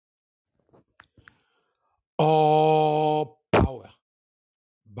All power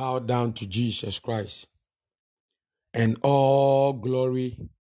bow down to Jesus Christ, and all glory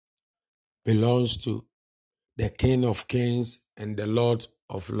belongs to the King of Kings and the Lord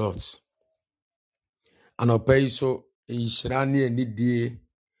of Lords. Anɔpa yi so, nhyira ne anidie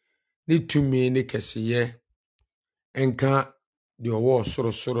ne tumi ne kɛseyɛ nka deɛ ɔwɔ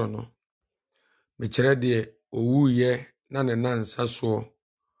sorosoro no. Mekyerɛ deɛ ɔwuiɛ na ne nansa soɔ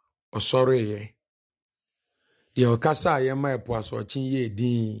ɔsɔreeɛ. Deɛ ɔkasaeɛ ma ɛpo asorɔkye yɛɛ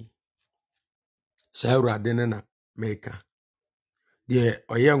din. Saa Awurade no na meka. Deɛ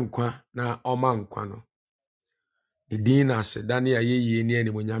ɔyɛ nkwa na ɔma nkwa no. Ne din na aseda ne ayɛyie ne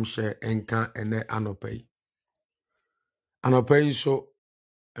animuonyam hyɛ nka ɛnɛ anɔpa yi. Anɔpa yi nso,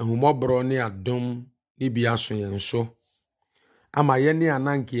 ahumɔborɔ ne adom ne bi aso yɛn so. Ama yɛne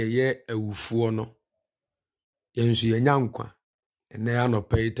ananke yɛyɛ awufoɔ no. Yɛn nso yɛnya nkwa. Ɛnɛ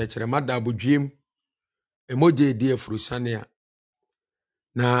anɔpa yi tɛkyerɛma da abodwiem. Emogye edi afurusane a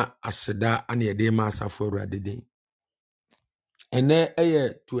na aseda ane yɛde ma asafo Awurade din. Ɛnɛ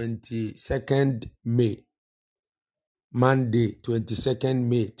ɛyɛ 22nd May. Monday, 22nd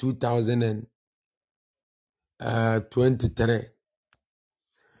May 2023.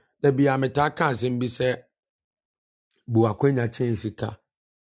 Da bia metaa ka asɛm bi sɛ bu akwanya kyɛn sika.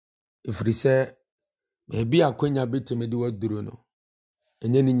 Ɛfiri sɛ baabi akwanya betumi de waduru no.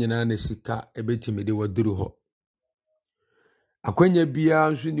 Ɛnyɛ ne nyinaa na sika ebetumi de waduru hɔ. Akwanya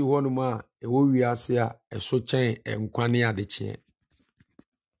biara nso ni hɔ nom a ɛwɔ wiase a ɛso kyɛn nkwa ne adekyeɛ.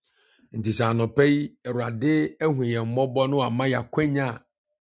 Nti sɛ anɔpa yi Awurade ahu yɛn mmɔbɔ no ama yɛ akwanya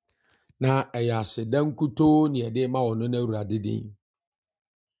na ɛyɛ aseda nkutoo ne yɛde ma ɔno na Awurade din.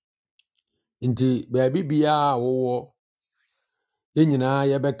 Nti baabi biara a wɔwɔ yɛn nyinaa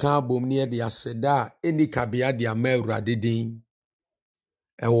yɛbɛka abom ne yɛde aseda a ɛni kabea de ama Awurade din.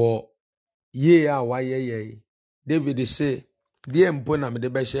 Ɛwɔ yie a wayɛ yɛn. David se, deɛ mpo na mede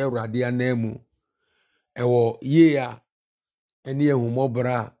bɛhyɛ Awurade anan mu. Ɛwɔ yie a ɛne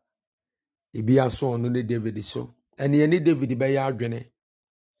ahumɔborɔ a ebi aso ɔno ne David so. Ɛne yɛne David bɛyɛ adwene.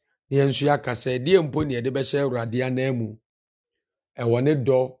 Ne yɛn nso yɛaka sɛ, deɛ mpo ne yɛde bɛhyɛ Awurade anan mu. Ɛwɔ ne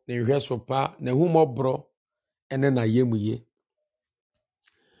dɔ, ne nhwɛ so pa, ne ahumɔborɔ ɛne n'ayamye.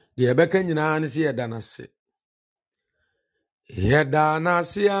 Deɛ yɛbɛka nyinaa ne sɛ yɛda n'ase. Yɛda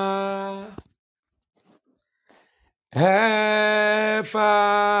n'ase a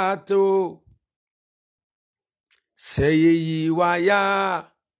ɛfato sɛ yɛyi waya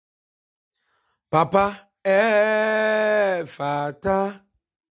papa ɛfata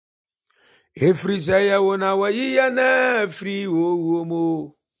ɛfiri sɛ yɛwo na wayi yɛ na afiri owuo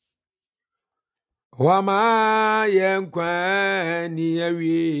mu wama yɛn nkwa ni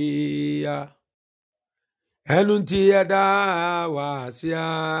awia ɛno nti yɛda wase a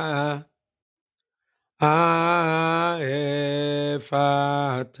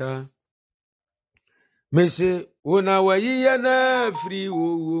ɛfata mese wona wayi yɛ na afiri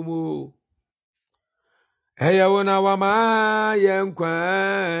owuo mu ɛyɛ wona wama yɛn nkwa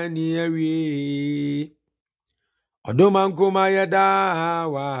ni awie ɔdoma nkoma yɛda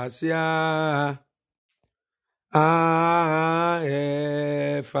wase a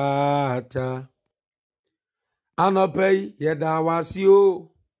ɛfata anɔpa yi yɛda wase o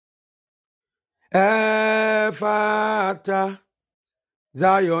ɛfata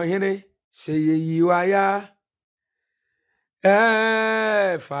Zion hene sɛ yɛyi waya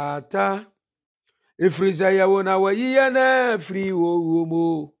ɛfata ɛfiri sɛ yɛwo na wayi yɛ na afiri owuo mu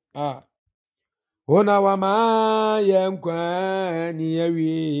wona wama yɛn nkwa ni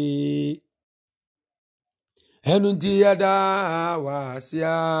awie ɛno nti yɛda wase a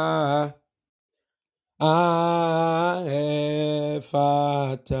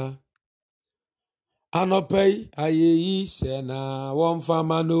ɛfata anɔpa yi ayeyi sɛ na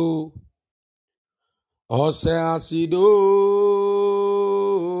wɔmfama no ɔsɛ asido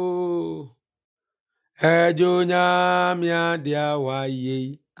ɛjo nyamia dia waye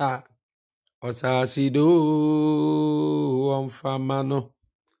ɔsɛ asido wɔmfama no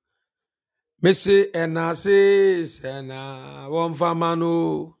mese ɛnase sɛ na wɔmfama no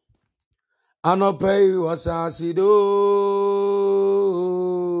anɔpa yi ɔsɛ asido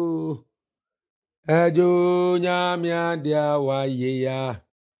ɛjo nyamia dia waye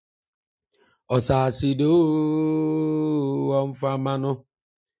ɔsasido wɔmfama no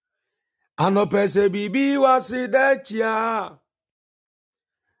anɔpɛ sɛ biribi wase dachia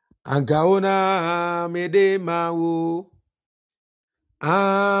anka wo na mede ma wo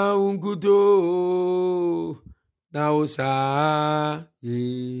unkuto na wo saa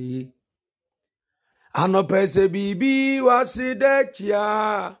anɔpɛ sɛ biribi wase dachia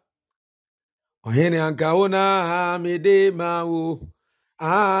Ohene anka una mede mawo.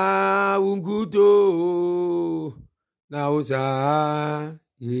 Unkuto na usa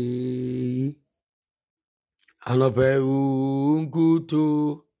ye. Anope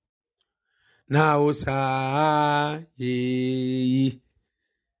unkuto na usa ye.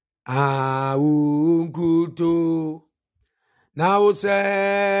 Unkuto na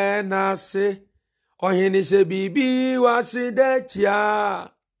usa na se. Ohene se bibi wasi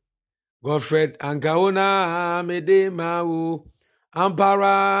dechia. Godfred ankaona mede mawo.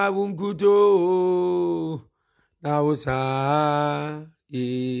 Ampara unkuto na usa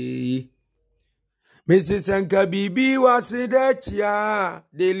Mrs. Enka Bibi was dechia.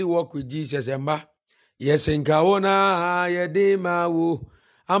 Daily walk with Jesus emba. Yes, enkaona yede mawo.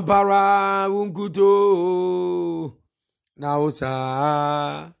 Ampara unkuto na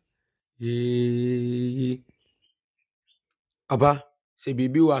usa Aba, se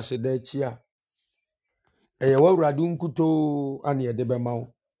bibi was dechia. Eye wawrade nkuto ane yede bema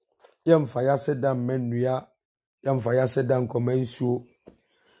wo. Yemfa ya seda menua, yemfa ya seda nkoma nsuo.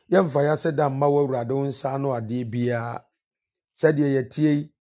 Yemfa ya seda ma wawrade nsa no ade bia. Sede yetie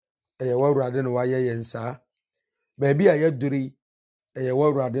eye wawrade no waye yensa. Baabi a yeduri eye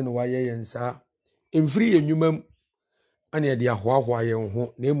wawrade no waye yensa. Emfiri enwumam ane yede ahoahoa ye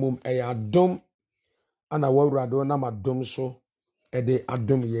ho, na emom eye adom ana wawrade na madom so ede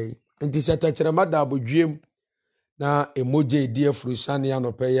adom ye. Enti se tekyerema da abodwiem na emoje edi afurusane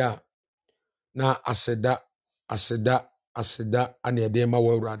anope ya na aseda ane ede ma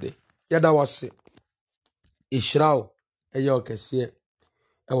wawrade. Yada wase Israel eyo kese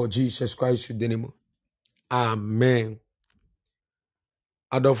ewo Jesus Christ denimu. Amen.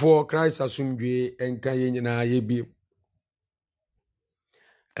 Adofo Christ asumdwe enka ye nyina ye bi.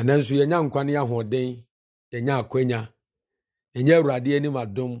 Enanso yenya nkwane ahoden, yenya akwanya. Yenya awrade ani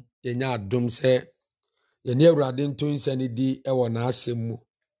madom, yenya adom se yenya awrade ntonsa ni di ewo na asemu.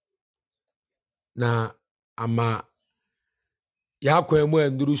 Na ama yakwan mu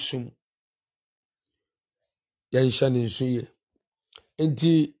andurusum yensha ne nsuye.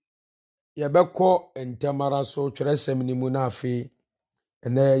 Enti yebekọ entemara so tweresem ni mu na afi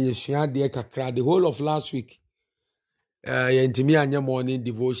ene yesua de kakra the whole of last week. Yentimi anye morning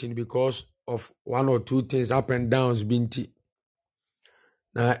devotion because of one or two things up and downs binti.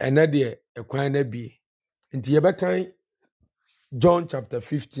 Na ene de ekwan na bi. Enti yebekan John chapter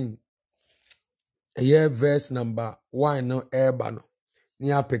 15. Verse number 1 no eba no.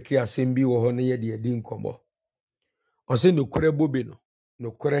 Ni apeke asem bi wo ho na ye de edi nkomo. Ose nokure bobe no.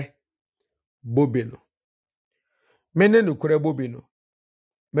 Nokure bobe no. Mene nokure bobe no.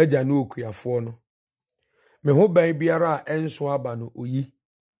 Meja no okuyafo no. Me ho ban biara a enso aba no oyi.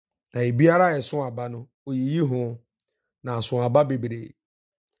 Na biara enso aba no oyiyi ho na aso aba bebre.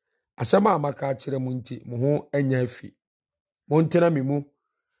 Asema amaka akire mu nti mo ho anya afi. Mo ntena me mu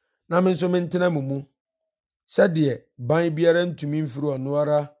na me nso me ntena mu. Sade ban biara ntumi mfiri ono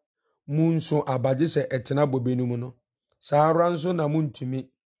ara mu nso abaje se etena bobe no mu no. Saa ara nso na mu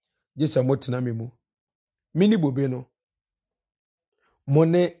ntumi je se mo tena me mu. Mini bobe no. Mo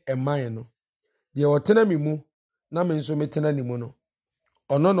ne eman no. Je otena me mu na me nso me tena ni mu no.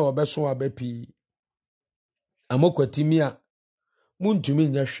 Ono na obeso aba pii. Amokwatimi a muntumi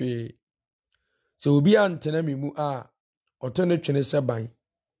nya hwe. Se obi antena me mu a oto ne twene se ban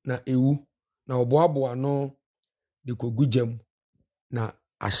na ewu na oboaboa no de kogujam na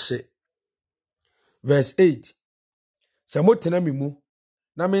ahye. Verse 8. Se mo tena me mu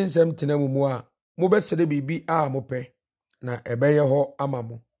na me nsem tena mu mu a mo besere bibi a mo pe na ebeye ho ama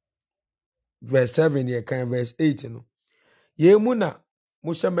mo. Verse 7 ye kan verse 8 no. Ye mu na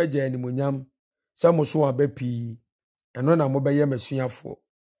mo hye magya animonyam se mo so aba pii. Eno na mo beye masuafo.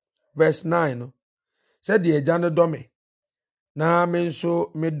 Verse 9 no. Said the agya no dɔ me na me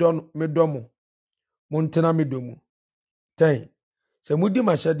nso me dɔ mo montena me dɔ mu. 10. Sɛ mudi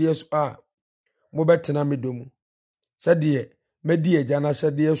m'ahyɛdeɛ so a mobɛtena me dɔ mu. Sɛdeɛ medi agya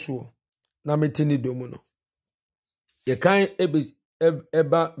n'ahyɛdeɛ so na mete ne dɔ mu no. Yɛkan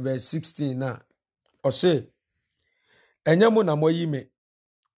eba verse 16 na ɔse ɛnyɛ mo na moyi me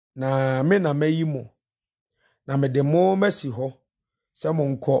na me na mayi mo na mede mo masi hɔ sɛ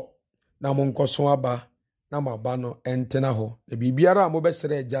monkɔ na monkɔso aba na maba no entena ho. Na bibiara a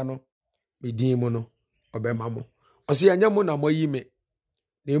mobɛsrɛ agya no medin mu no obɛma mo. Ɔse anya mo na moyi me.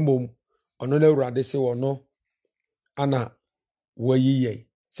 Na mmom ɔno na Awurade se wono ana wayi ye.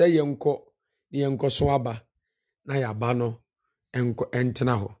 Sɛ yɛnkɔ na yɛnkɔso aba na yaba no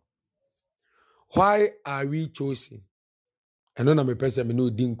entena ho. Why are we chosen? Ɛno na mepɛ sɛ me no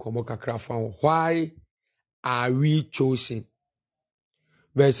di nkɔmmɔ kakra fa ho. Why are we chosen?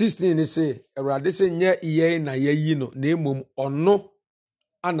 Verse 16 ne say, Awurade say nye yɛn na yɛyi no, na mmom ɔno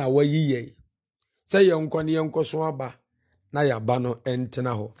ana wayi yɛn. Sɛ yɛnkɔ ne yɛnkɔ so aba, na yɛaba no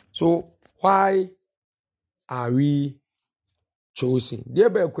ɛntena hɔ. So, why are we chosen? Deɛ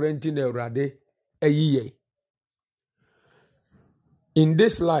bɛɛkora nti na Awurade ayi yɛn. In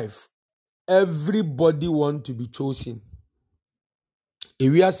this life, everybody want to be chosen.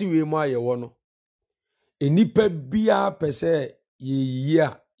 Ewiase wei mu a yɛwɔ no, enipa biara pɛ sɛ yɛyi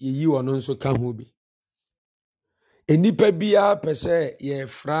a yɛyi ɔno nso ka ho bi. Enipa biara pɛ sɛ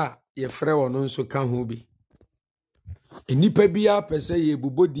yɛfrɛ a yɛfrɛ ɔno nso ka ho bi. Enipa biara pɛ sɛ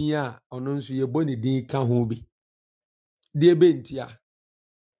yɛbobɔ din a ɔno nso yɛbɔ ne din ka ho bi. Deɛ bɛnti a,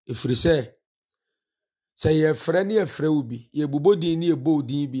 ɛfiri sɛ yɛfrɛ ne yɛfrɛ wo bi, yɛbobɔ din ne yɛbɔ wo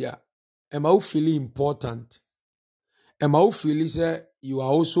din bi a, ɛma wo feel important. Ɛma wo feel sɛ you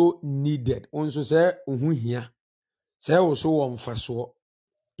are also needed. Wo nso sɛ wo ho hia. Sɛ wo so wɔ mfasoɔ.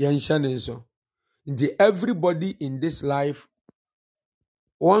 Yɛnhyɛ ne nso. Nti everybody in this life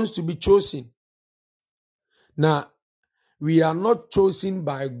wants to be chosen. Now, we are not chosen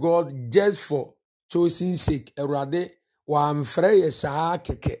by God just for choosing sake. Awurade wamfrɛ yɛ saa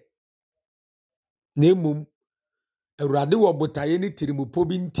kɛkɛ. Na mmom, Awurade wɔ botaeɛ ne tirimupɔ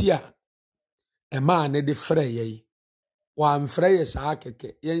bi nti a ɛmaa ne de frɛ yɛn. Wamfrɛ yɛ saa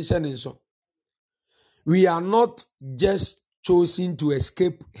kɛkɛ. Yɛnhyɛ ne nso. We are not just chosen to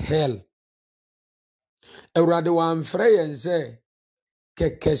escape hell. Awurade wamfrɛ yɛn sɛ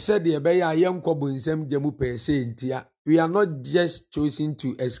kɛkɛ sɛdeɛ ɛbɛyɛ a yɛnkɔ bonsam gya mu pɛɛ sɛ ntia. We are not just chosen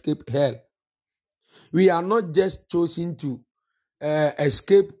to escape hell. We are not just chosen to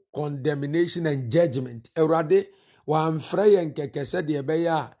escape condemnation and judgment. Awurade wamfrɛ yɛn kɛkɛ sɛdeɛ ɛbɛyɛ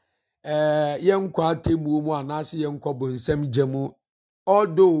a yɛnkɔ atemmuo mu anaasɛ yɛnkɔ bonsam gya mu.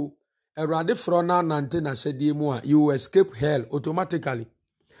 Although Awurade frɔ no anante n'ahyɛdeɛ mu a, you will escape hell automatically.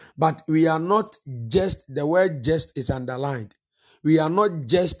 But we are not just, the word just is underlined. We are not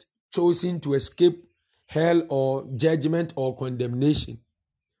just chosen to escape hell or judgment or condemnation,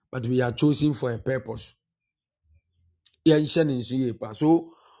 but we are chosen for a purpose.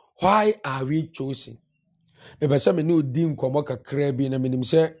 So, why are we chosen? We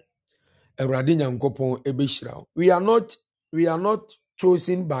are not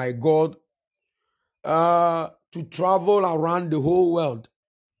chosen by God to travel around the whole world.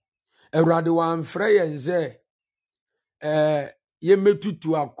 Awurade wamfrɛ yɛn sɛ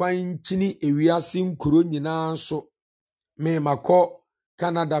yɛmɛtutu akwan nkyini ewiase nkuro nyinaa so. Me makɔ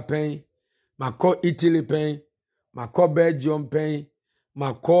Canada pɛn, makɔ Italy pɛn, makɔ Belgium pɛn,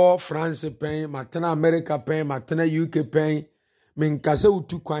 makɔ France pɛn, matena America pɛn, matena UK pɛn. Menkasa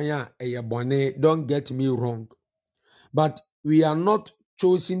utu kwan a ɛyɛ bɔne. Don't get me wrong. But we are not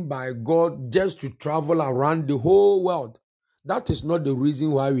chosen by God just to travel around the whole world. That is not the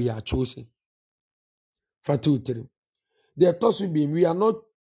reason why we are chosen. For 2, 3. The thoughts will be, we are not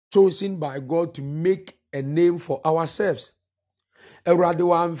chosen by God to make a name for ourselves. Awurade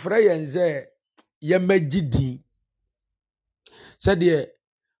wamfrɛ yɛn sɛ yɛmmɛgye din. Sɛdeɛ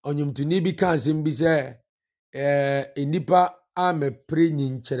ɔnwomtoni bi ka asɛm bi sɛ enipa amɛpere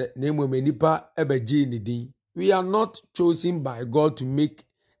nyinkyerɛ na mmom enipa ɛbɛgye ne din. We are not chosen by God to make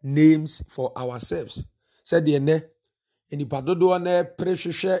names for ourselves. Sɛdeɛ nɛ enipa dodoɔ na ɛpere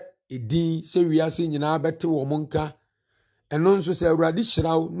hwehwɛ edin sɛ wiase nyinaa bɛte wɔn nka. Ɛno nso sɛ Awurade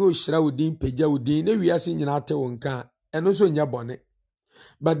hyira wo na ohyira wo din pagya wo din na wiase nyinaa te wo nka. Ɛno nso nyɛ bɔne.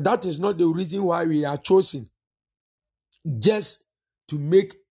 But that is not the reason why we are chosen. Just to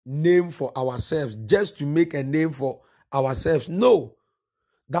make name for ourselves. Just to make a name for ourselves. No.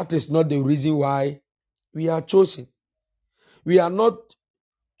 That is not the reason why we are chosen. We are not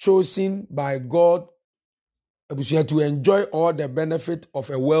chosen by God to enjoy all the benefit of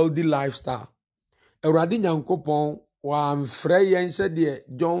a wealthy lifestyle. Awurade Nyankopɔn wamfrɛ yɛn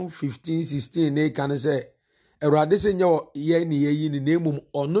sɛdeɛ John 15:16 ne ka ne sɛ Awurade sɛ nyɛ yɛn ne yɛyi ne na mmom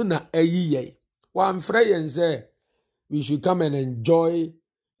ɔno na ayi yɛn. Wamfrɛ yɛn sɛ we should come and enjoy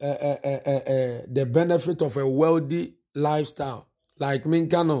the benefit of a wealthy lifestyle. Like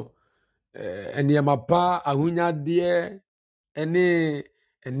minka no nneɛma pa ahonyadeɛ ne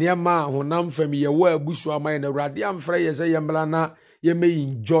nneɛma a honam fam yɛwɔ abusu ama yɛn. Awurade amfrɛ yɛn sɛ yɛmmra na yɛmmɛ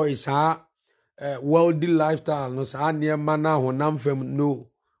enjoy saa wealthy lifestyle no saa nneɛma na honam fam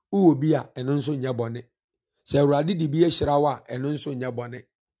no. Uwɔ bi a ɛno nso nyɛ bɔne. Sɛ Awurade de bi ahyira wo a ɛno nso nyɛ bɔne.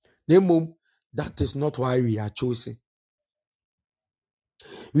 Na mmom, that is not why we are chosen.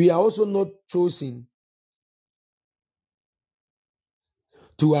 We are also not chosen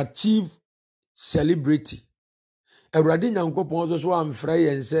to achieve celebrity. Awurade Nyankopɔn nso so amfrɛ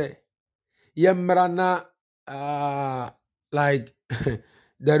yɛn sɛ yɛmmra na like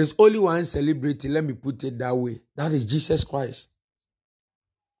There is only one celebrity, let me put it that way. That is Jesus Christ.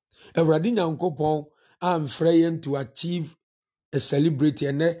 Awurade Nyankopɔn amfrɛ yɛn to achieve a celebrity,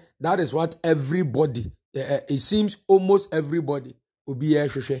 and that is what everybody, it seems almost everybody, will be here.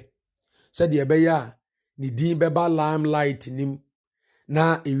 Said the Ebeya, ni din beba limelight nim,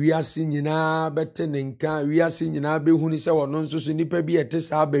 na ewiase nyinaa bɛte ne nka, ewiase nyinaa bɛhu ni sɛ wɔno nso so nipa bi ɛte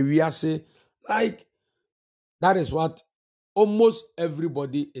saa ba ewiase. Like, that is what almost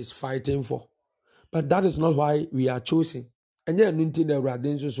everybody is fighting for. But that is not why we are chosen. And yet,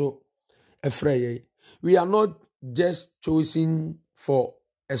 we are not just chosen for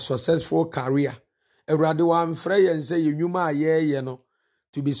a successful career. Awurade wa mfrɛ yɛn sɛ yɛnwuma a yɛyɛ no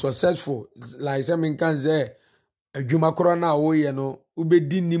to be successful. Like sɛ menka sɛ adwuma korɔ no a woyɛ no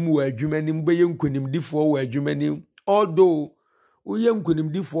wobɛdi nim wɔ adwuma nim, wobɛyɛ nkonimdifoɔ wɔ adwuma nim. Although woyɛ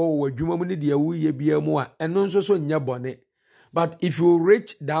nkonimdifoɔ wɔ adwuma mu ne deɛ woyɛ bia mu a ɛno nso so nyɛ bɔne. But if you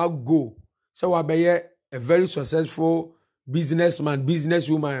reach that goal, so wabɛyɛ a very successful businessman,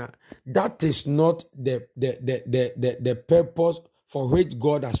 businesswoman, that is not the purpose for which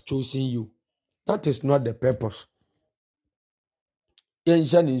God has chosen you. That is not the purpose.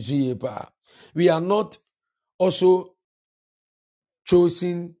 We are not also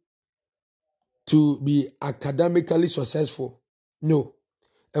chosen to be academically successful. No.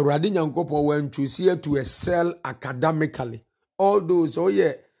 Awurade Nyankopɔn went to see to excel academically. All those, oh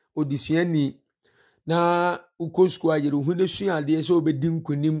yeah, odisiani na uko school ayere hu ne sua ade so obedi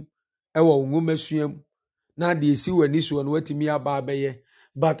nkonim ewo nwoma suam na de esi wani so no watimi aba abeye.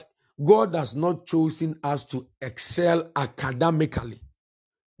 But God has not chosen us to excel academically.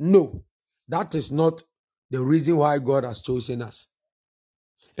 No, that is not the reason why God has chosen us.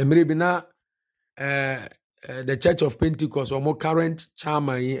 Emrebina the Church of Pentecost, or more current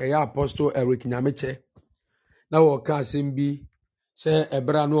chairman, Apostle Eric Nyameche. Now, Kasimbi say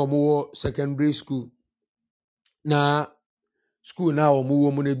Ebra no more secondary school. Na school now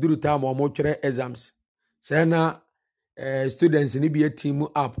omo mu ne duru time omo twere exams. Say na students ni bi team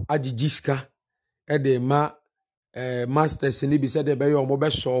up agigiska e de ma masters ni bi say de be omo be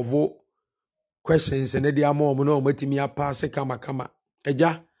solve questions ne de ama omo na omo timi pass kama.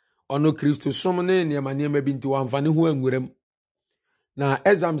 Eja ono Kristo som ne niema bi nti wamfa ne ho anwuram. Na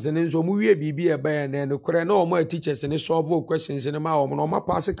exams ne nso mu wie bibi e ba na no kore na omo teachers ne solve questions ne ma omo no ma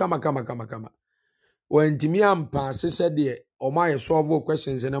pass kama. When timi pass said de omo aye solve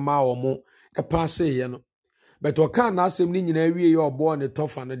questions ne ma omo e pass ye no. But oka na asem ni nyina wie ye obo ne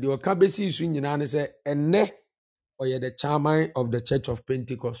tofa no de oka besi su nyina ne se enne oye the chairman of the Church of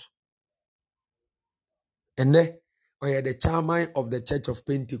Pentecost. Enne oye the chairman of the Church of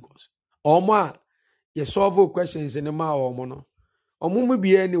Pentecost. Omo a ye solve questions ne ma omo no. Omo mu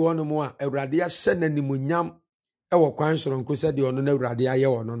bia ni wono mu a Awurade ahye nanimunyam e wo kwan soronko se de ono na Awurade aye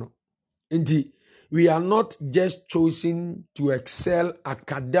wono no. Indeed, we are not just chosen to excel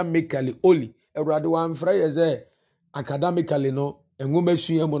academically only. Awurade wa mfra ye ze academically no enwoma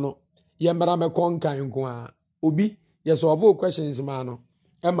suamu no ye mbara me konkan nko a obi ye solve questions ma no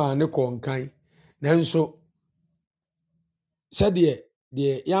e ma ne konkan nanso said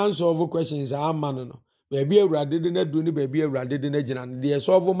the answer of questions are man no baby Awurade de na du ni baby Awurade de na gina the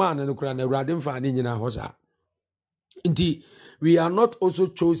solve man no kura na Awurade mfa ne nyina ho sa. Indeed, we are not also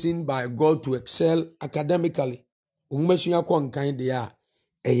chosen by God to excel academically. Umesua konkan de a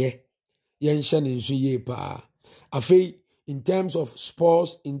eye yenhye ne nso ye pa. Afei, in terms of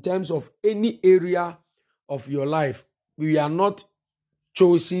sports, in terms of any area of your life, we are not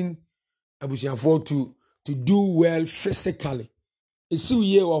chosen abusiafo to do well physically. Isi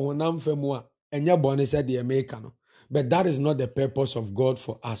ye wa honam famu a enya bone se de make no. But that is not the purpose of God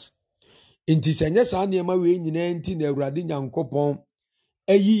for us. Inti senye saa niema we nyina nti na Awurade Nyankopɔn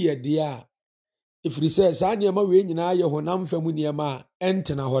ayi ye de a ifiri sɛ saa niema we nyina ye honam famu niema a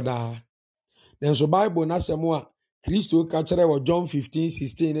entena hoda. Nanso Bible na sɛm a Kristo ka kyerɛ wɔ John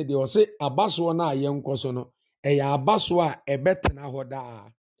 15:16 ne de o se abaso na ye nkoso no ɛyɛ abaso a ɛbɛtena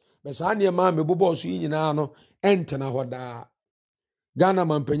hoda. Bɛ saa niema me bobɔ so nyina no entena hoda. Ghana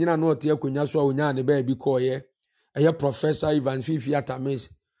mampanyina no ɔte akonya so a onya ne ba bi kɔɔyɛ ɛyɛ Professor Ivan Fifi Atamis.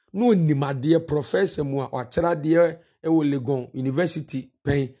 No nimade professor mu a wakyera de ewo Legon University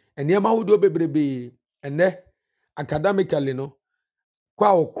pen eniema hodo bebrebe ene academically no kwa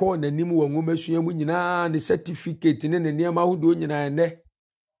okọ nanim wo nwomesua mu nyina ne certificate ne eniema hodo nyina ene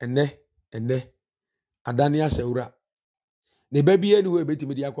adane asewura ne babi eni wo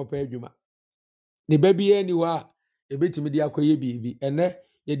ebetimi de akopa adwuma ne babi eni wo a ebetimi de akoye bibi ene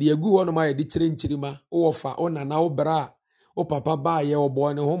ye de agu ho no ma ye de kyere nkyirima wo fa wo nana wo bra o papa ba ye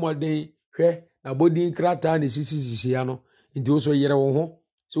obo ne homoden hwe na bodin krata ne sisi ya no nti wo so yere wo ho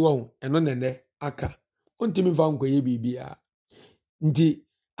So eno nene aka. Ontimi fa nkoye bibia. Nti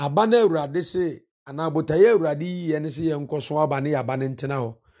abana Awurade se anabotaye Awurade yi ene se yenkoso aba ne yaba ne ntena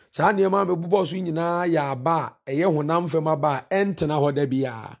ho. Saa nneɛma mebobɔ so nyinaa yɛ aba a ɛyɛ honam fam aba a ɛntena hɔ da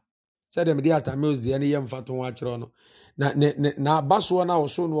bia. Sɛ dem de atamils de ne yɛ mfa to ho akyerɛ no. Na aba so na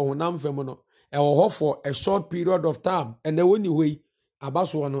wɔso no honam fam no. Ɛwɔ hɔ for a short period of time. And the woni hɔ yi aba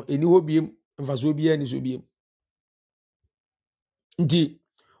so no eni hɔ biem mfaso bia ni so biem. Nti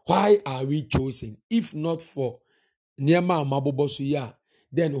why are we chosen if not for nneɛma a mabobɔ so yi a?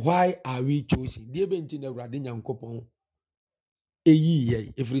 Then why are we chosen? Deɛ bɛnti na Awurade Nyankopɔn eyi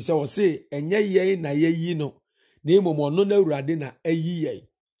yɛn. Ɛfiri sɛ wɔse ɛnyɛ yɛn na yɛyi no. Na mmom ɔno na Awurade na ayi yɛn.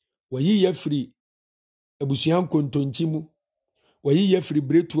 Wɔyi yɛ firi abusua nkontonkyi mu. Wɔyi yɛ firi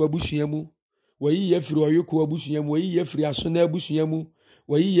bretu abusua mu. Wɔyi yɛ firi ɔyoko abusua mu. Wɔyi yɛ firi asona abusua mu.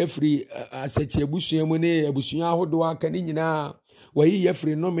 Wɔyi yɛ firi asɛkyi abusua mu ne abusua ahodoɔ aka ne nyinaa. Wɔyi yɛ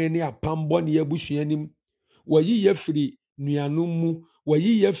firi nnome ne apambɔ ne abusua nim. Wɔyi yɛ firi nuanom mu.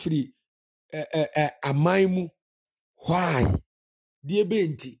 Wɔyi yɛ firi aman mu. Why? Die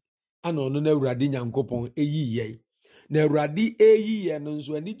benti ana ɔno na Awurade Nyankopɔn eyi yɛn. Na Awurade eyi yɛn no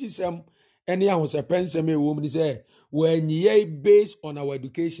nso ani gisɛm ɛne ahosɛpɛnsɛm ɛwɔ mu ni sɛ wɔanyi yɛn based on our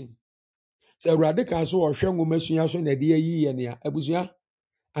education. Sɛ Awurade ka so ɔhwɛ nwoma sua so na ɛde ayi yɛn ya abusua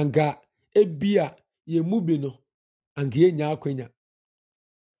anka ebia yɛn mu bi no anka yɛnya akwanya.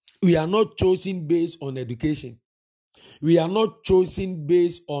 We are not chosen based on education. We are not chosen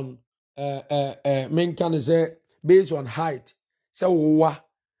based on based on height. Sɛ wowa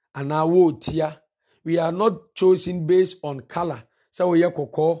anaa wotia. We are not chosen based on color. Sɛ woyɛ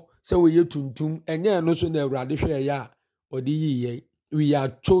kɔkɔɔ, sɛ woyɛ tuntum. Ɛnyɛ no so na Awurade hwɛ yɛ a ɔde yi yɛn. We are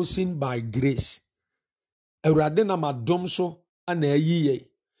chosen by grace. Awurade nam adom so ana ayi yɛn.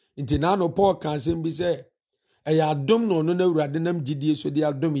 Nti na no Paul ka asɛm bi sɛ ɛyɛ adom na ɔno na Awurade nam gyidie so de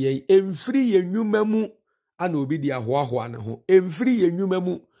adom yɛn. Emfiri yɛn nnwuma mu ana obi de ahoahoa ne ho. Emfiri yɛn nnwuma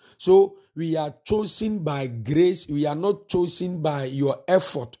mu. So we are chosen by grace. We are not chosen by your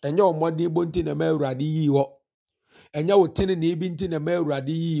effort. Ɛnyɛ ɔmɔden bonti na ma Awurade yi wɔ. Ɛnyɛ wo tene na ebi nti na ma Awurade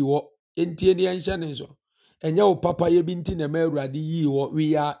yi wɔ. Entie ne yɛnhyɛ ne nso. Ɛnyɛ wo papa ye bi nti na ma Awurade yi wɔ.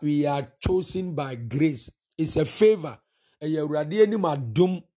 We are chosen by grace. It's a favor. Ɛyɛ Awurade anim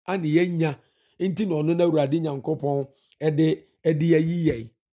adom ana yɛnya. Enti na ɔno na Awurade Nyankopɔn ɛde ayi yɛn.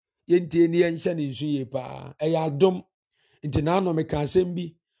 Yɛntie ne yɛnhyɛ ne nso yie paa. Ɛyɛ adom. Nti na ano meka asɛm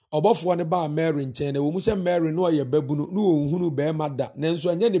bi. Ɔbɔfoɔ ne ba Mary nkyɛn na wɔn mu sɛ Mary no ɔyɛ babunu no ɔnhunu bɛrima da. Nanso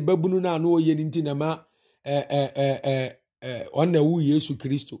ɛnyɛ ne babunu na ano ɔyɛ ne nti na ma ɔna wu Yesu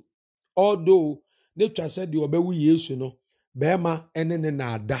Kristo. Although ne twa sɛ deɛ ɔbɛwu Yesu no bɛrima ɛne ne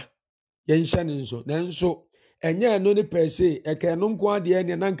na ada. Yɛnhyɛ ne nso. Nanso ɛnyɛ ɛno ne pɛ se ɛka ɛno nko adeɛ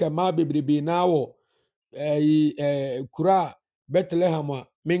ne na nka mmaa bebrebe na wɔ kura Bethlehem a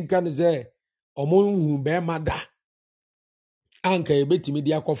menka ne sɛ ɔmo nhu bɛrima da. Anka ebetimi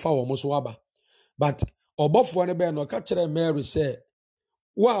de akɔfa wɔn so aba. But ɔbɔfoɔ ne bɛn no ɔka kyerɛ Mary sɛ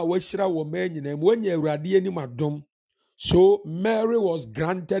wa wɔahyira wɔ mmaa nyinaa mu wɔnyɛ Awurade anim adom. So Mary was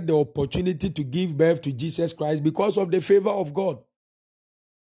granted the opportunity to give birth to Jesus Christ because of the favor of God.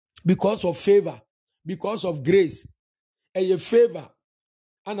 Because of favor. Because of grace. A favor.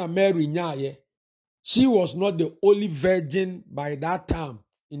 Anna Mary nyaye. She was not the only virgin by that time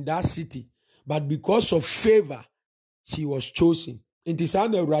in that city. But because of favor, she was chosen. Inti saa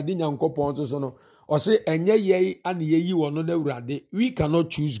na Awurade Nyankopɔn so no. Ɔse enye yɛn ana yɛyi wɔn na Awurade. We cannot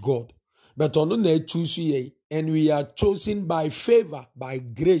choose God. But ɔno na choose yɛn. And we are chosen by favor, by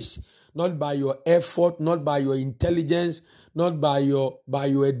grace. Not by your effort, not by your intelligence, not by your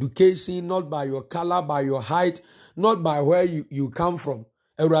education, not by your color, by your height, not by where you come from.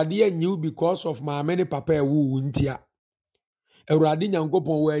 Awurade knew because of my many papa ewu ntia. Awurade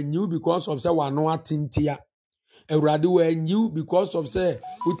Nyankopɔn were knew because of say wano atintia. Awurade were knew because of say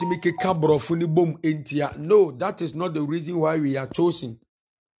utimi keka brofo ni bom entia. No, that is not the reason why we are chosen.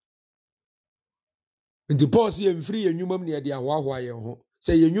 Nti Paul say emfiri enwumam ne de ahoahoa ye ho.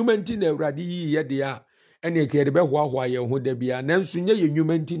 Say enwuma nti na Awurade yi ye de a ene ke de be hoahoa ye ho da bia. Nanso nye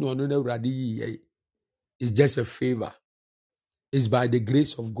enwuma nti na ono na Awurade yi ye. It's just a favor. It's by the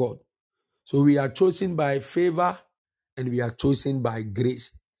grace of God. So we are chosen by favor and we are chosen by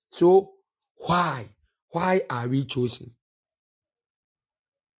grace. So why? Why are we chosen?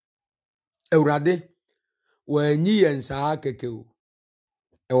 Awurade wanyi yen saa keke o.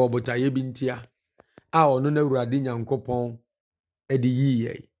 Ewo botaye bi ntia. A ono na Awurade Nyankopɔn edi yi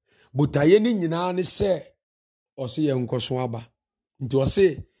ye. Botaye ni nyinaa ne se ɔse yɛ nkoso aba. Nti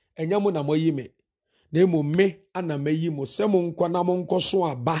ɔse enya mo na moyi me. Na emu me ana mayi mo se mo nkwa na mo nkoso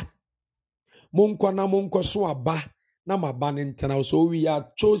aba. Mo nkwa na mo nkoso aba na maba ne ntena. So we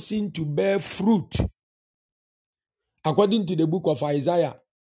are chosen to bear fruit. According to the book of Isaiah,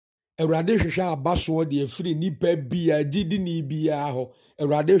 Awurade hwehwɛ abaso de afiri nipa bia gidi ni bia ho.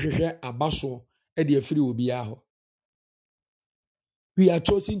 Awurade hwehwɛ abaso de afiri obia ho. We are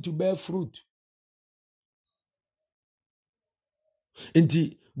chosen to bear fruit.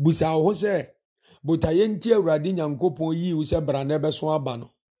 Enti busa ho se botaye nti Awurade Nyankopɔn yi wo se bra na beso aba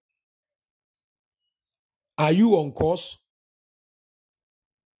no. Are you on course?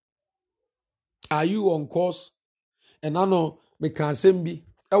 Are you on course? And I know me can send be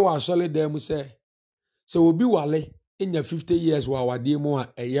ewa asole dem say so obi wale in 50 years wa wade mu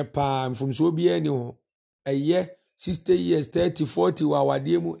a eye pa mfomso obi ani ho eye 60 years 30 40 wa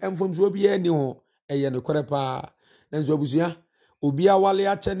wade mu mfomso obi ani ho eye no kore pa nanso abusua obi awale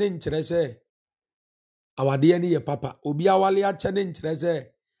ache ne nkyere se awade ani ye papa obi awale ache ne nkyere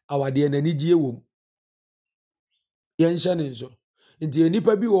se awade ani gie wom yen hye ne nso nti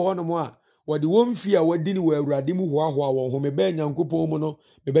enipa bi wo hono mu a wode won fi a wadi ni wo awurade mu hoahoa wo ho me ba Nyankopɔn mu no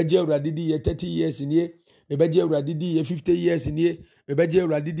me ba gye awurade di ye 30 years nie me ba gye awurade di ye 50 years nie me ba gye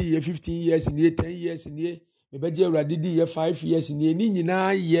awurade di ye 15 years nie 10 years nie me ba gye awurade di ye 5 years nie ni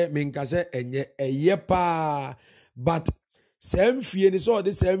nyina ye me nkase enye eye pa but samfie ni so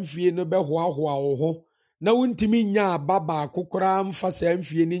de samfie no be hoahoa wo ho na wontimi nya baba akokora mfa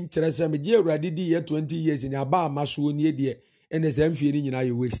samfie ni nkyere se me gye awurade di ye 20 years ni aba amaso nie de ene samfie ni nyina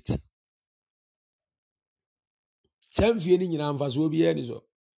ye waste. Samfie ni nyina mfa so obi ani so.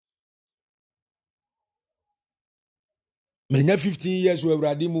 Menya 15 years we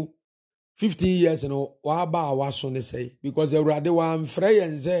awurade mu 15 years no wa ba awaso ne sei because awurade wa mfrɛ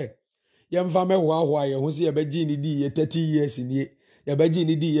yen ze yemfa mehoahoa ye ho se ye bagi ni di ye 30 years ni ye bagi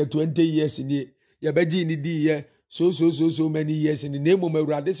ni di ye 20 years ni ye bagi ni di ye so many years ni na emom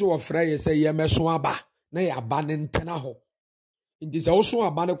awurade se wo frɛ ye se ye meso aba na ye aba ne ntena ho. Nti se wo so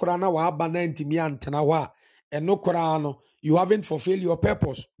aba ne kora na wa aba na ntimi antena ho a eno kora no you haven't fulfilled your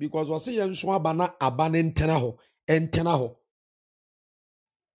purpose because wo se ye nso aba na aba ne ntena ho entena ho.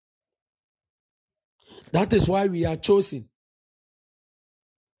 That is why we are chosen.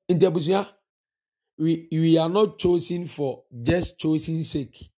 In Tebusia, we are not chosen for just chosen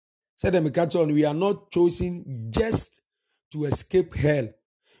sake. Said the we are not chosen just to escape hell.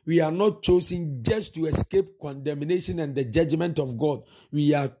 We are not chosen just to escape condemnation and the judgment of God.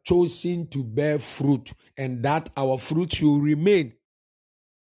 We are chosen to bear fruit, and that our fruit should remain.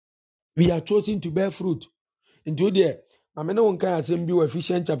 We are chosen to bear fruit. Into there, I mean, one kind of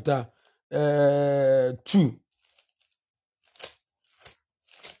Ephesians chapter 2.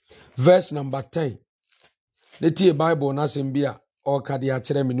 Verse number 10. The Bible na sembia or kadi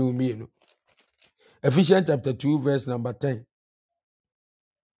achere minu mienu. Ephesians chapter 2 verse number 10.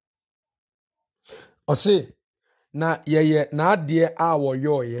 Ose na yeye na adie a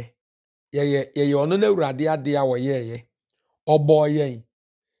woyoye. Yeye ono na urade ade a woyeye. Obo yen.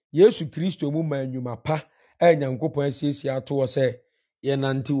 Yesu Kristo mu manyuma pa Nyankopon asiesi ato wo se ye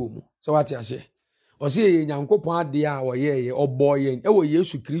nante wo mu. So what you say? Ose ye Nyankopon ade a woyeye obo yen. Ewo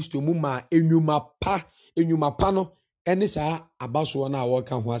Yesu Kristo mu ma enyuma pa no ene saa abaso na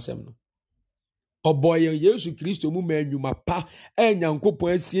woka ho asem no. Oboye Yesu Kristo mu manyuma pa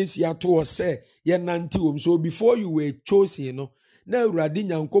Nyankopon asiesi ato wo se ye nante wo mu. So before you were chosen no na Awurade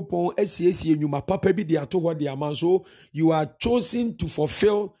Nyankopon asiesi enyuma papa bi de ato ho de ama. So you are chosen to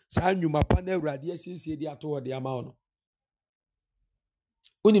fulfill saa enyuma pa na Awurade asiesi de ato ho de ama no.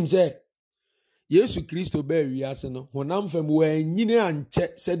 Unim se Yesu Kristo ba wiase no honam fam wa nyine anche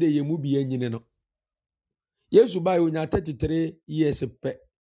se de ye mu bi anyine no. Yesu ba onya 33 years pe.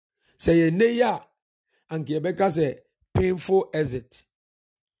 Se ye ne ya anke yebeka se painful exit.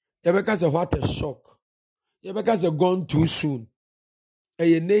 Yebeka se what a shock. Yebeka se gone too soon.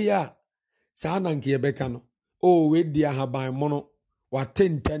 Eye ne ya sa anke yebeka no. Oh we dia haban mono wa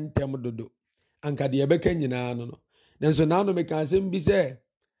tentem dodo. Anka de yebeka nyina no no. Nenso na no meka asem bi se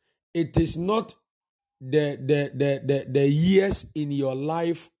it is not the years in your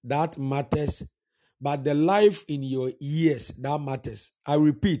life that matters, but the life in your years that matters. I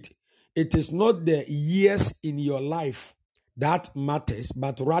repeat, it is not the years in your life that matters,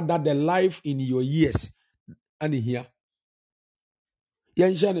 but rather the life in your years. And here,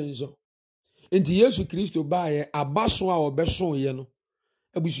 Yanshan so. Inti Yesu Kristo baye abaso a obeso ye no.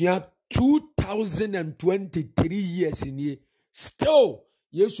 Abusuya 2023 years in ye. Still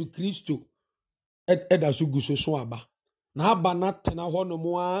Yesu Kristo eda so guso so aba. Na aba na tena ho no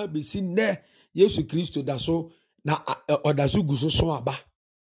mo a besi ne Yesu Kristo da so na oda so guso so aba.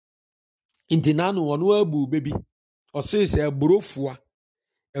 Inti na no wono abu bebi. O se aburofua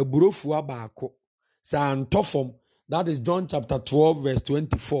baako. Sa antofom That is John chapter 12 verse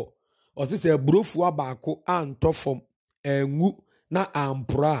 24. Ɔsi sɛ aburofua baako antɔ fam engu na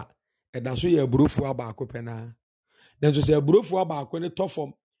ampra ɛda so yɛ aburofua baako pɛ naa. Nanso sɛ aburofua baako ne tɔ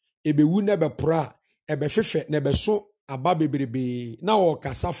fam ebewu na ɛbɛpra ɛbɛfefɛ na ɛbɛso aba bebrebe na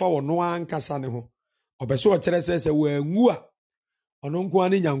ɔkasa fa ɔno ankasa ne ho. Ɔbɛ so ɔkyerɛ sɛ wɔangu a ɔno nko ara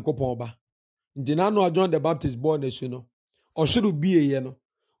ne Nyankopɔn ba. Nti na John the Baptist born n'esu no ɔsoro bie no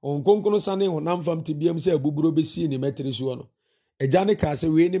ɔnkonkono sane honam fam te biam sɛ abuburo besi ne metri so no agya ne ka sɛ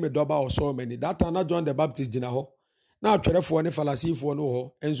wei ne me dɔba ɔsɔ mani data na John the Baptist gyina hɔ na atwerɛfoɔ ne falasifoɔ no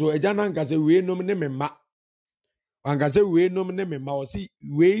hɔ enso agya na nka sɛ wei nom ne me ma anka sɛ wei nom ne me ma ɔsi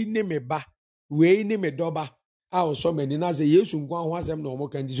wei ne me ba wei ne me dɔba a ɔsɔ mani na sɛ Yesu nko ho asɛm na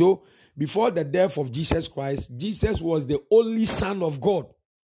ɔmo kan. So before the death of Jesus Christ, Jesus was the only son of God.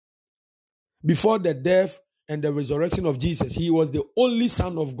 Before the death and the resurrection of Jesus, he was the only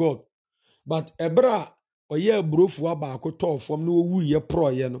son of God. But ebra oye brofua baako tɔ fam no wu ye pro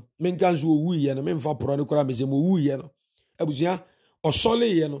ye no. Menka nso wu ye no, memfa pro no kora mese mo wu ye no. Abusua osole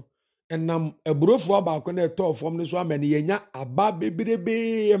ye no. Enam ebrofua baako na tɔ fam no so amane yenya aba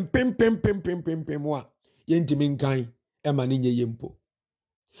bebrebe empem wa. Ye ntimi nkan e ma ne nye yempo.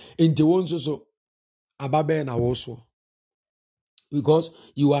 Enti won so aba be na wo so. Because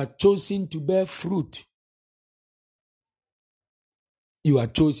you are chosen to bear fruit. You are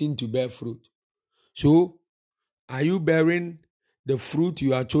chosen to bear fruit. So, are you bearing the fruit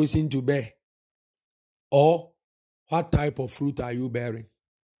you are chosen to bear? Or what type of fruit are you bearing?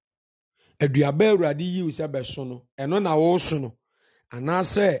 Aduaba Awurade yi sɛ bɛso no, ɛno na wo so no.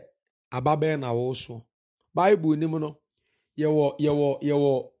 Anaasɛ ababe na wo so. Bible nim no,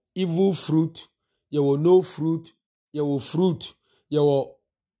 yɛwɔ evil fruit, yɛwɔ no fruit, yɛwɔ fruit, yɛwɔ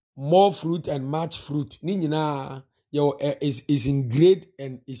more fruit and much fruit. Ni nyinaa is in grade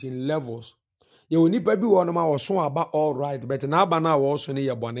and is in levels. Yɛwɔ nipa bi wɔ no ma wɔso aba all right, but n'aba na wɔso no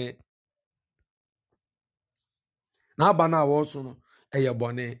yɛ bɔne. N'aba na wɔso no yɛ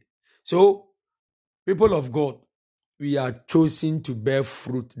bɔne. So, people of God, we are chosen to bear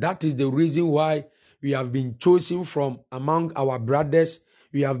fruit. That is the reason why we have been chosen from among our brothers.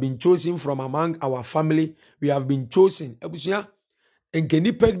 We have been chosen from among our family. We have been chosen. Abusua, enke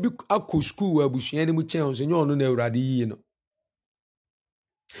nipa bi akɔ school wɔ abusua ne mu kyɛn nso nyɛ ɔno na Awurade yie no.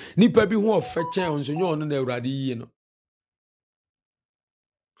 Nipa bi ho ɔfɛ kyɛn nso nyɛ ɔno na Awurade yie no.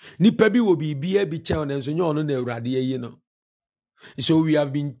 Nipa bi wɔ biribi bi kyɛn nso nyɛ ɔno na Awurade yie no. So we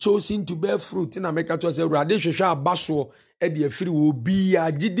have been chosen to bear fruit. Na meka to say Awurade hwehwɛ abaso e de afiri wo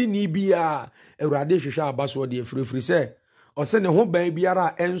bia gidi ni bia Awurade hwehwɛ abaso de afiri sɛ ɔsɛ ne ho ban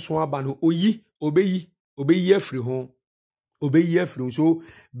biara enso aba no obeyi afiri ho. So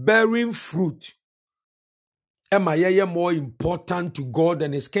bearing fruit ema ye more important to God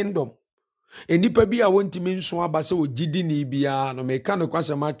and his kingdom. Enipa bi a wontimi nso aba sɛ ogidi ni bia no meka no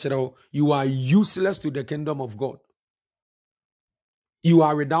kwasɛm akyerɛw, you are useless to the kingdom of God. You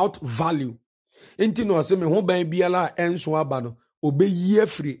are without value. Enti no ase me ho ban biara enso aba no obeyi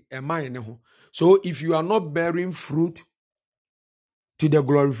afiri eman ne ho. So if you are not bearing fruit to the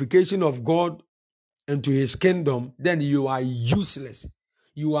glorification of God and to his kingdom, then you are useless.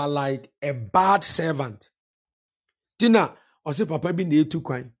 You are like a bad servant. Tina ose papa bi na etu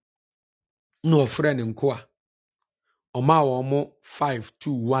kwan no ofre ne nko a oma wo mo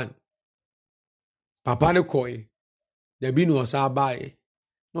 5-2-1. Papa ne koi da bi no osa bae.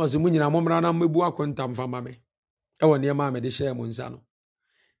 No ose munyina momra na mmebu akontam fama me. Ewo ne ma me de share mo nsa no.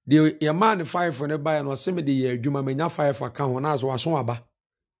 De ye ma ne 5 ne bae no ose me de ye adwuma menya 5 aka ho na so waso aba.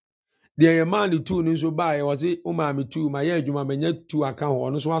 De ye ma ne 2 no nso bae ose o ma me 2 ma ye adwuma menya 2 aka ho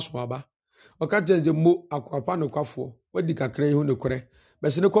no so waso aba. Oka chenze mo akwapa no kwafo wadi kakra hu ne kore.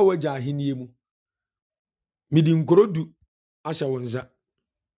 Bese ne kwa wagya ahenie mu. Midi nkorodu ahye wonza.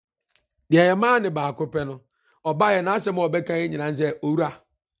 De ye ma ne ba akopɛ no obae na asɛm obɛka ye nyina nze owura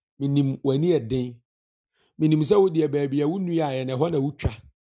minim wani eden. Minim sɛ wodi baabi a wonu ya ye ne ho na wutwa.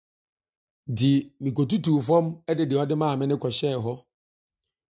 Di mikotutu fom ede de ode ma me ne kɔhyɛ hɔ.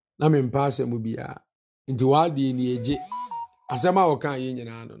 Na me mpa asɛm bia. Nti wade ni eje. Asɛm a wɔka ye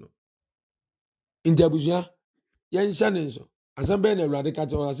nyina no. Nti abusua ye nhyɛ ne nso. Asɛm bɛ na Awurade ka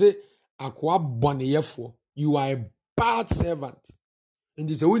kyerɛ sɛ akwa bɔneyɛfo. You are a bad servant.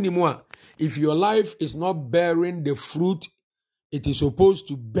 Nti sɛ woni mu a, if your life is not bearing the fruit it is supposed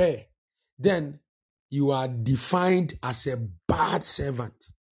to bear, then you are defined as a bad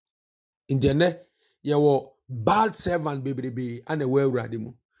servant. Nti your bad servant bebrebe and Awurade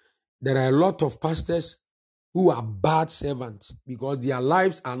mu. There are a lot of pastors who are bad servants because their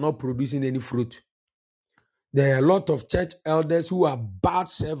lives are not producing any fruit. There are a lot of church elders who are bad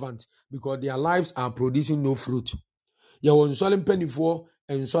servants because their lives are producing no fruit. Yɛwɔ nsɔle mpanimfoɔ,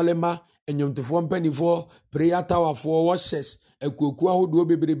 nsɔlema, enyomtofoɔ mpanimfoɔ, prayer towerfoɔ, worshers, akuokuo ahodoɔ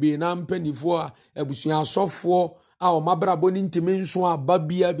bebrebe na mpanimfoɔ a abusua asɔfoɔ a ɔmabrabɔ ne ntimi nso aba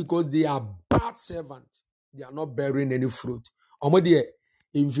bia because they are bad servants. They are not bearing any fruit. Ɔmo deɛ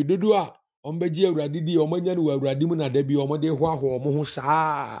mfidodo a ɔmbɛgye awurade di ɔmanya no wɔ awurade mu na da bi ɔmo de hoahoa ɔmo ho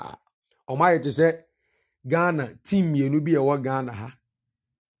saa. Ɔmo ayɛ te sɛ Ghana team mmienu bi ɛwɔ Ghana ha.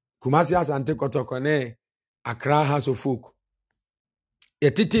 Kumasi Asante Kotoko ne Accra House of Folk.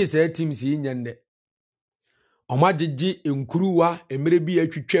 Yɛtete sɛ teams yi nyɛ ɔmo agyegye nkuruwa emere bi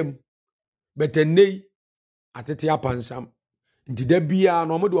atwitwam. Bɛtɛnei atete apansam. Nti da bia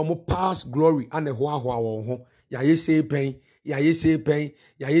na ɔmo de ɔmo pass glory ane hoahoa wɔn ho. Yɛayɛ sei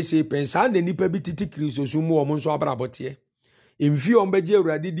pɛn. Saa na nipa bi titi Kristo so mu ɔmo nso abrabɔteɛ. Mfie ɔmo bɛgye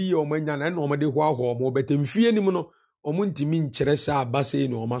awurade di yɛ ɔmo anya na ɔmo de hoahoa ɔmo. Bɛtɛ mfie nim no ɔmo ntimi nkyerɛ sɛ aba sei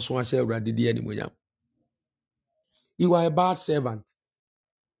na ɔmo aso ahyɛ awurade di animuonyam. You are a bad servant.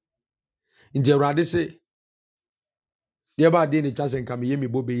 Nti awurade se deɛ ba ade ne twa sɛ nka meyɛ me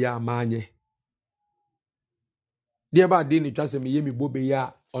bobe yi a maanyɛ. Deɛ ba ade ne twa sɛ meyɛ me bobe yi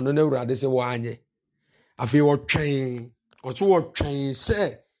a ɔno na awurade se waanyɛ. Afei wɔtwɛn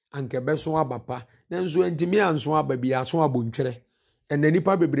sɛ anka ɛbɛso aba pa. Nanso ntimi anso aba bi aso abontwerɛ. Ɛna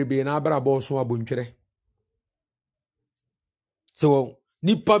nipa bebrebe na abrabɔ so abontwerɛ. So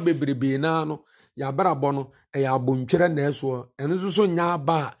nipa bebrebe na no ya abrabɔ no ɛyɛ abontwerɛ na ɛso. Ɛno nso so nya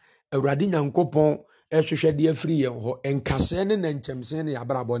aba a awurade Nyankopɔn ɛhwehwɛ de afiri yɛn hɔ. Nkasɛɛ ne nkyɛmsɛn ne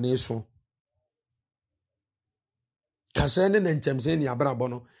abrabɔ ne so. Kasɛɛ ne nkyɛmsɛn ne abrabɔ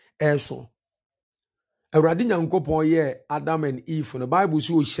no ɛso. Awurade Nyankopɔn yɛ Adam and Eve no Bible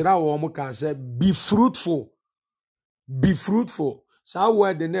so ohyira wɔn ka sɛ be fruitful. Be fruitful. Saa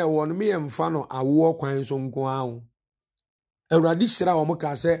word na ɛwɔ no me yɛmfa no awoɔ kwan so nko aho. Awurade hyira wɔn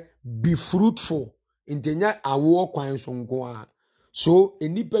ka sɛ be fruitful. Ntenya awoɔ kwan so nko a. So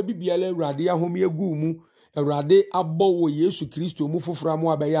enipa bibiara awurade ahome agu mu. Awurade abɔ wɔ Yesu Kristo mu foforo mu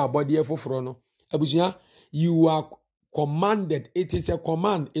abɛyɛ abɔdeɛ foforo no. Abusua, you are commanded. It is a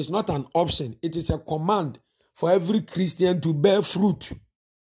command. It's not an option. It is a command for every Christian to bear fruit.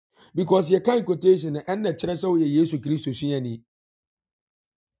 Because you can't quotation and the church of Jesus Christ to see any.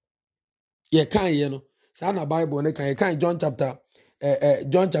 You can't, you know. Sana Bible, you can't John chapter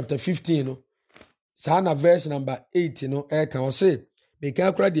 15, no. Sana verse number 8, you know. Can say, me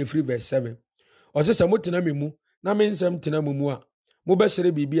can't cry the free verse 7. Or say, some tina me mu, na men some tina mumua.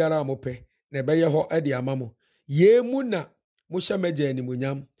 Mubeshere bibiara mope, nebeye ho edi amamo. Ye muna, musha meje ni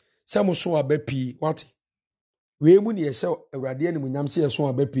munyam, sa muso abepi, what? We mu ni yeshe awurade ni munyam se yeso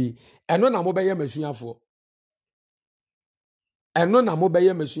abepi. Eno na mobeye masuafo. Eno na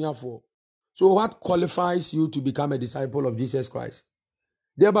mobeye masuafo. So what qualifies you to become a disciple of Jesus Christ?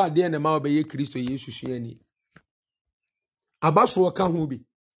 Thereby there na ma obeye Kristo Yesu suani. Abaso ka ho bi.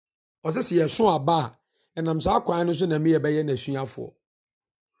 Osese yeso aba enam sa kwan no so na me yebeye na suafo.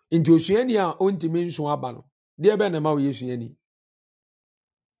 Nti osuani a ontimi nso aba no. There be na ma Yesu suani.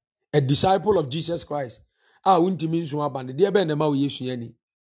 A disciple of Jesus Christ. Ontimi nso aba no. There be na ma Yesu suani.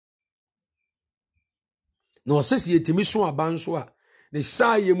 Na osese yetimi so aba nso a ne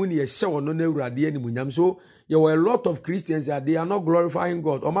saa yemu ne yehye wono na awurade animunyam. So there were a lot of Christians that they are not glorifying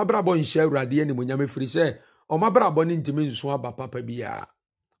God. Omabrabo nhye awurade animunyam efiri se omabrabo ne ntimi nso aba papa bia.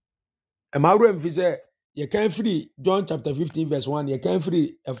 Emawro emfi se ye kan free John chapter 15 verse 1 ye kan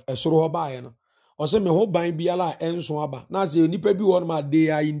free esoro ho baaye no. Ose me ho ban biala enso aba. Na se onipa bi won ma they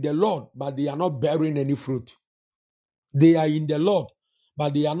are in the Lord but they are not bearing any fruit. They are in the Lord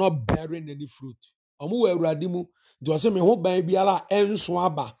but they are not bearing any fruit. Omo wa awurade mu do se me ho ban biala enso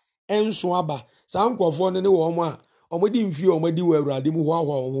aba sa nkofo ne wo mo a omo di mfie omo di wa awurade mu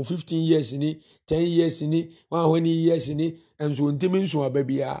ho 15 years ni 10 years ni 120 years ni enso ntimi nso aba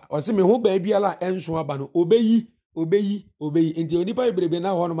bia o se me ho ban biala enso aba no obeyi enti onipa ibrebe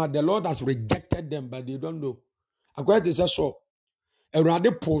na ho no ma the Lord has rejected them but they don't know akwai te se so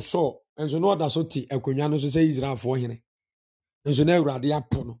awurade po so enso no oda so ti akonwa no so se Israel fo hene enso na awurade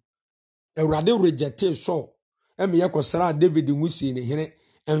apo no awurade rejected so eme yekosara David ngusi ne hene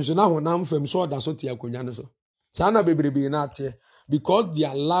enso na honam fam so oda so te akonwa no so sana bebrebe na ate because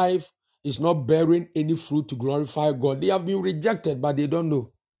their life is not bearing any fruit to glorify God. They have been rejected but they don't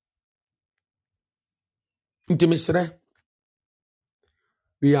know. Intimisre,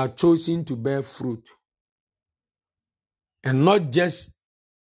 we are chosen to bear fruit and not just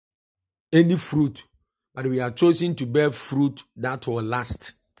any fruit but we are chosen to bear fruit that will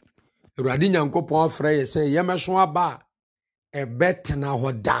last. Awurade Nyankopɔn afrɛ yɛ sɛ yɛmɛso aba ɛbɛtena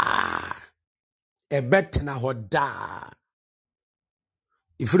hɔ daa.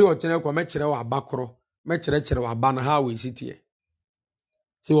 Ifiri ɔkyerɛ kɔ mɛkyerɛ wɔ abakoro me chere waba na how we sit here.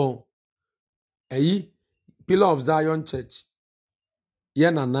 So eyi Pillar of Zion Church ye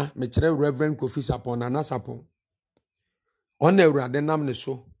nana me chere Reverend Kofi Sapon nana Sapon ona Awurade nam ne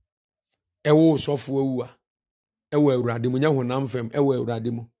so ewo sofo awu a ewo Awurade mu nya honam fam ewo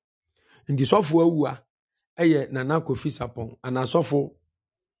Awurade mu ndi sofo awu a eye nana Kofi Sapon ana sofo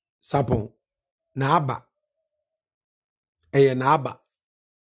Sapon na aba eye na aba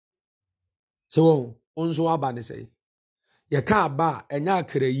so onso aba ne sei ye ka aba enya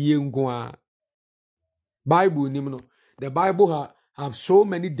akra yie nko a Bible nim no the Bible have so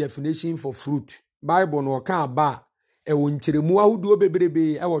many definitions for fruit. Bible no ka aba e wo nkyeremu ahodo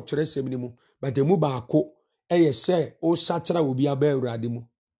bebrebe e wo twerɛsɛm ni mu but emu baako eye sɛ o sakyera obi aba Awurade mu.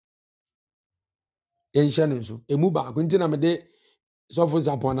 Yenhye no nso emu baako ntina me de sɔfo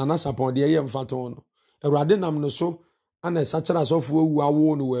Sapon na Sapon de ye mfato no. Awurade nam no so ana sakyera sɔfo awu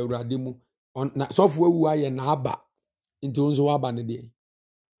awo no wɔ Awurade mu. Na sɔfo awu aye na aba nti onso aba ne de.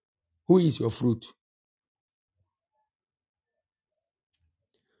 Who is your fruit?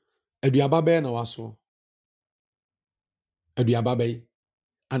 Aduaba bɛyɛ na waso. Aduaba bɛyɛ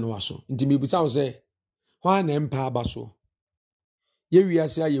ana waso. Nti mebusa wo sɛ, hwan na empa aba so? Ye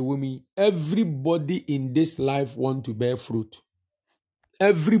wiase aye womi, everybody in this life want to bear fruit.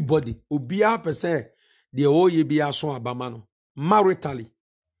 Everybody. Obia pese de oye bi aso abama no. Maritally,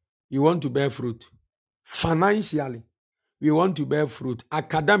 you want to bear fruit. Financially, we want to bear fruit.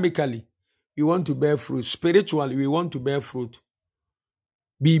 Academically, we want to bear fruit. Spiritually, we want to bear fruit.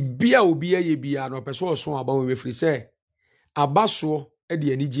 Bibia obia ye bia no pese oso aba we free say abaso e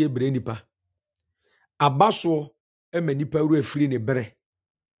de anigye bre nipa. Abaso e manipa ru afiri ne bere.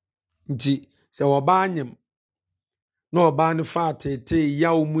 Nti se oba anyem na oba ne fa tete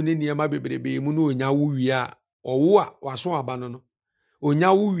ya omu ne niema bebrebe mu no onya wo wi a owo a waso aba no no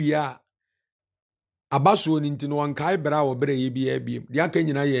onya wo wi a abaso ni nti no wankae bra wo bere ye bia biem de aka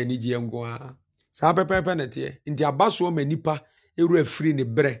nyina ye anigye nko a sa pepepe ne te nti abaso manipa eru afiri ne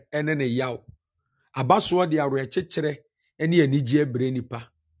bere ene ne yaw abaso de aro ekekere ene anigye bre nipa.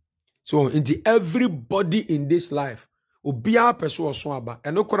 So into everybody in this life, obia person oso aba.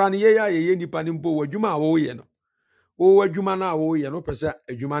 Eno kora ne ye nipa ni mpo wadwuma a wo ye no. Wo wadwuma na wo ye no pese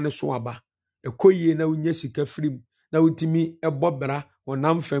adwuma ne so aba. Ekoyie na unya sika frim na utimi ebobra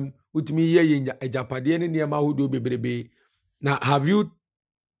onam fam utimi ye ajapade ne niam ahodo bebrebe. Na have you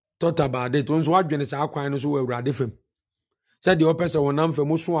thought about it? Once wadwene sa akwan no so Awurade fam. Said the opese onam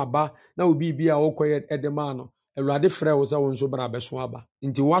fam so aba na obi bia wo koye edema no. Awurade frɛ wo sɛ wo nso bra bɛso aba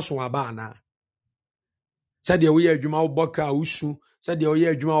nti waso aba ana sɛdeɛ woyɛ adwuma wo bɔka usu sɛdeɛ woyɛ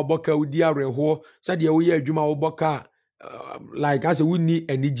adwuma wo bɔka udi awerɛhoɔ sɛdeɛ woyɛ adwuma wo bɔka like as wonni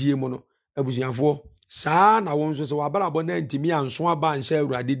anigye mu no abusuafoɔ saa na wo nso sɛ wabrabɔ na ntimi anso aba anhyɛ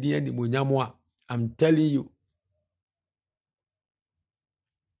Awurade din animonyam a I'm telling you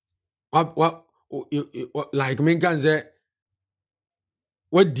like me kan sɛ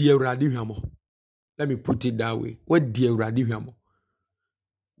wadi Awurade hwamo. Let me put it that way. What dear Radi Hamo?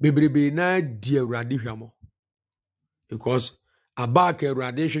 Bebrebe na dear Radi Hamo. Because a back a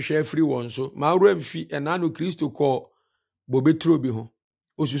radish share free one so my remfi and anu Christo call Bobetro biho.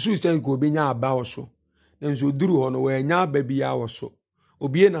 Osusu stand go be nya about so. Then so duru hono we nya baby hour so.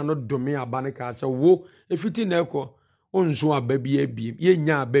 Obie na no dome abaneka say wo efiti na ekọ onso ababi abiem. Ye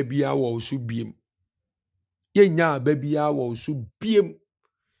nya baby hour so biem. Ye nya baby hour so biem.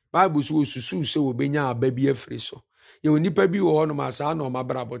 Bible so susu se obenya aba bi afri so. Ye onipa bi wo no ma sa na o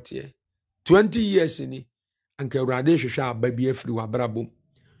mabrabote. 20 years ni anka Awurade hwehwe aba bi afri wabrabom.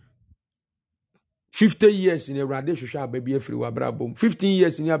 50 years ni Awurade hwehwe aba bi afri wabrabom. 15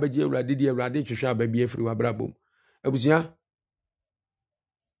 years ni abaje Awurade di Awurade hwehwe aba bi afri wabrabom. Abusia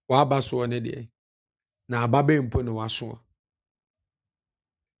wa aba so ne de. Na aba be mpo ne waso.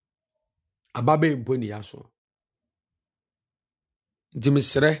 Aba be mpo ne yaso.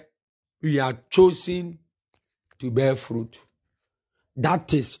 Dimisre, we are chosen to bear fruit.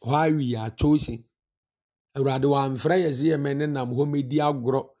 That is why we are chosen. Awurade wa mfra yesi emene nam ho medi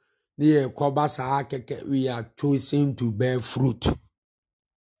agro ne ye koba saa keke. We are chosen to bear fruit.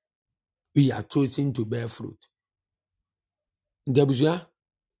 We are chosen to bear fruit. Ndabusua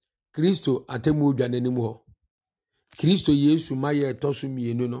Kristo atemu odwa nanim ho. Kristo Yesu ma ye toso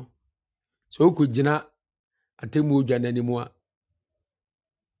mienu no. So okogina atemu odwa nanim a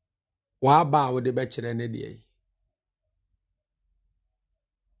wa ba wo de be kire ne de.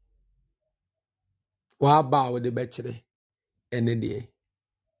 Wa ba wo de be kire ene de.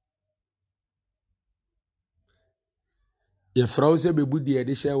 Ye frau se bebudi e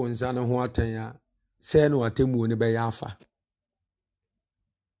de hye wo nsa no ho atan a se no atemu ne be ya afa.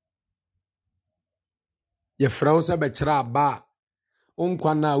 Ye frausa bechra ba.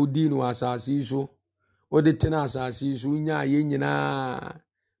 Onkwa na udi no asase so. Ode tena asase so nya ye nyina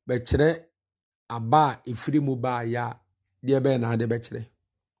bechre aba efiri mu ba ya. De be na ade bechre.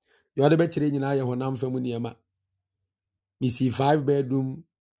 Yo ade bechre nyina ye honam famu niema. Mi see 5-bedroom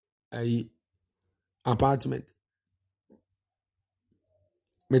apartment.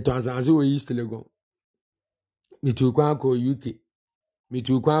 Me to asase we East Legon. Me to kwa ko UK. Me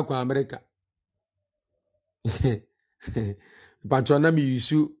to kwa ko America. Patrona mi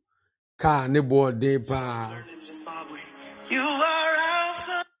yusu car ne boarding pa.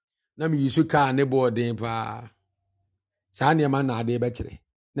 Na mi yusu car ne boarding pa. Sa niema na ade bechre.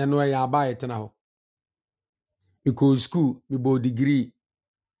 Na no ya ba etena ho. Me go school, me bo degree.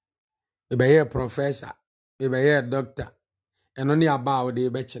 Me be ye professor, me be ye doctor. Eno ni aba o de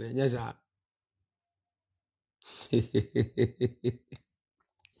bechre. Yes ah.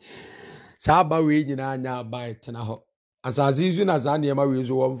 Sa aba we nyina anya aba etena ho. Asazi izu na za niema we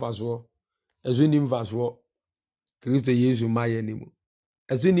zo wo mfaso. Ezu ni mfaso. Kristo Yesu ma ye nimu.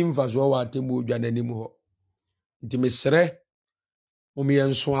 Ezu ni mfaso wa atemu odwa na nimu ho. Nti mesre omi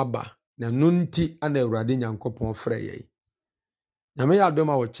enso aba na nunti ana Awurade Nyankopon frɛ ye. Na me ya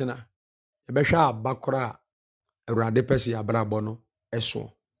doma wo kyena. Ebehwa abakora Awurade pese abrabɔ no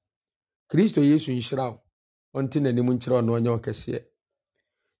eso. Kristo Yesu nhyira wo. Onti na nimu nkyerɛ no onye okese.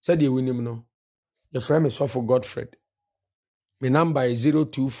 Sɛde winim no. Ye frɛ me sofo Godfred. Me number is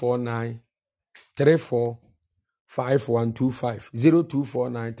 0249 34 5125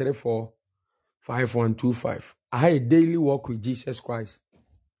 0249 34 5125. I have a daily walk with Jesus Christ.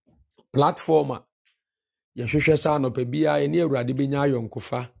 Platform ye hwehwɛ sa no pa bia eni Awurade benya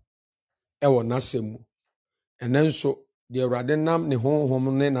ayonkofa e wo nasɛm mu. Ene nso de Awurade nam ne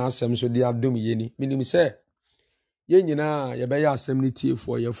honhom ne na asɛm so de adom yeni. Minim sɛ ye nyina ye bɛyɛ asɛm ne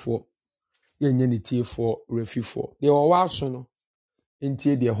tiefo yefo. Ye nye ne tiefo refifo. De wo waso no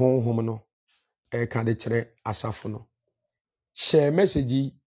entie de honhom no e ka de kyerɛ asafo no. Share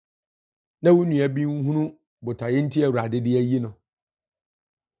message na wo nua bi nhunu botaye ntie Awurade de ayi no.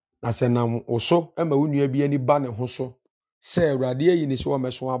 Na sɛ nam oso ma wo nua bi ani ba ne ho so sɛ Awurade ayi ne so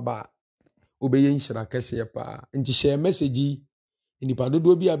omeso aba obeye nhyira kɛse pa. Nti share message nipa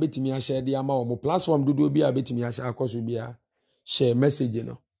dodo bi a betimi a share de ama wo platform dodo bi a betimi a share akoso bia share message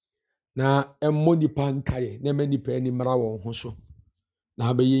no. Na emmo nipa nkaye na ma nipa ani mra wo ho so. Na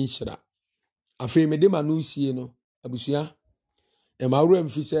abeye nhyira. Afei me de ma no sie no abusua emawura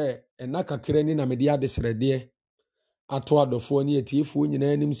mfi sɛ ena kakra ni na me de adesrede ato adofo ne atiefo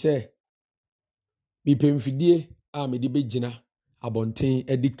nyina anim sɛ bipemfidie a me de begina abonten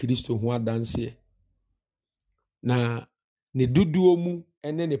edi Kristo ho adanse na ne duduo mu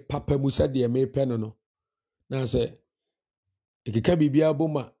ene ne papa mu sɛ de me pɛ no na sɛ ekeka bibia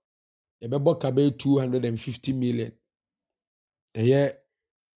boma ebebo ka be 250 million eye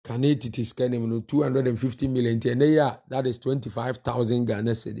kaneti scanim no 250 million ene ya that is 25,000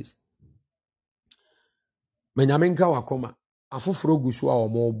 Ghana cedis. Menyaminka wakoma afoforo gusu a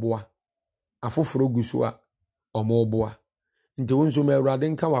omoboa afoforo gusu a omoboa nti wonso ma Awurade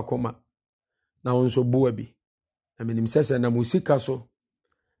nka wakoma na wonso boa bi na menim sese na musika so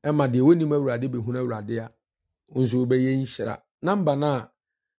ema de wonim Awurade behunu Awurade a wonso beye nhyira. Number na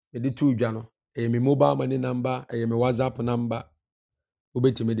me de tu dwa no me mobile money number me WhatsApp number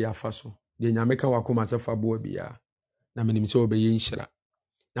obetime de afa so de nyameka wakoma sefa boa bia na menim se obeye nhyira.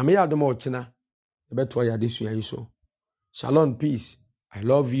 Na me ya adom ochena ebeto ya desua yi so. Shalom, peace. I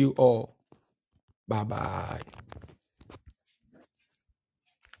love you all. Bye bye.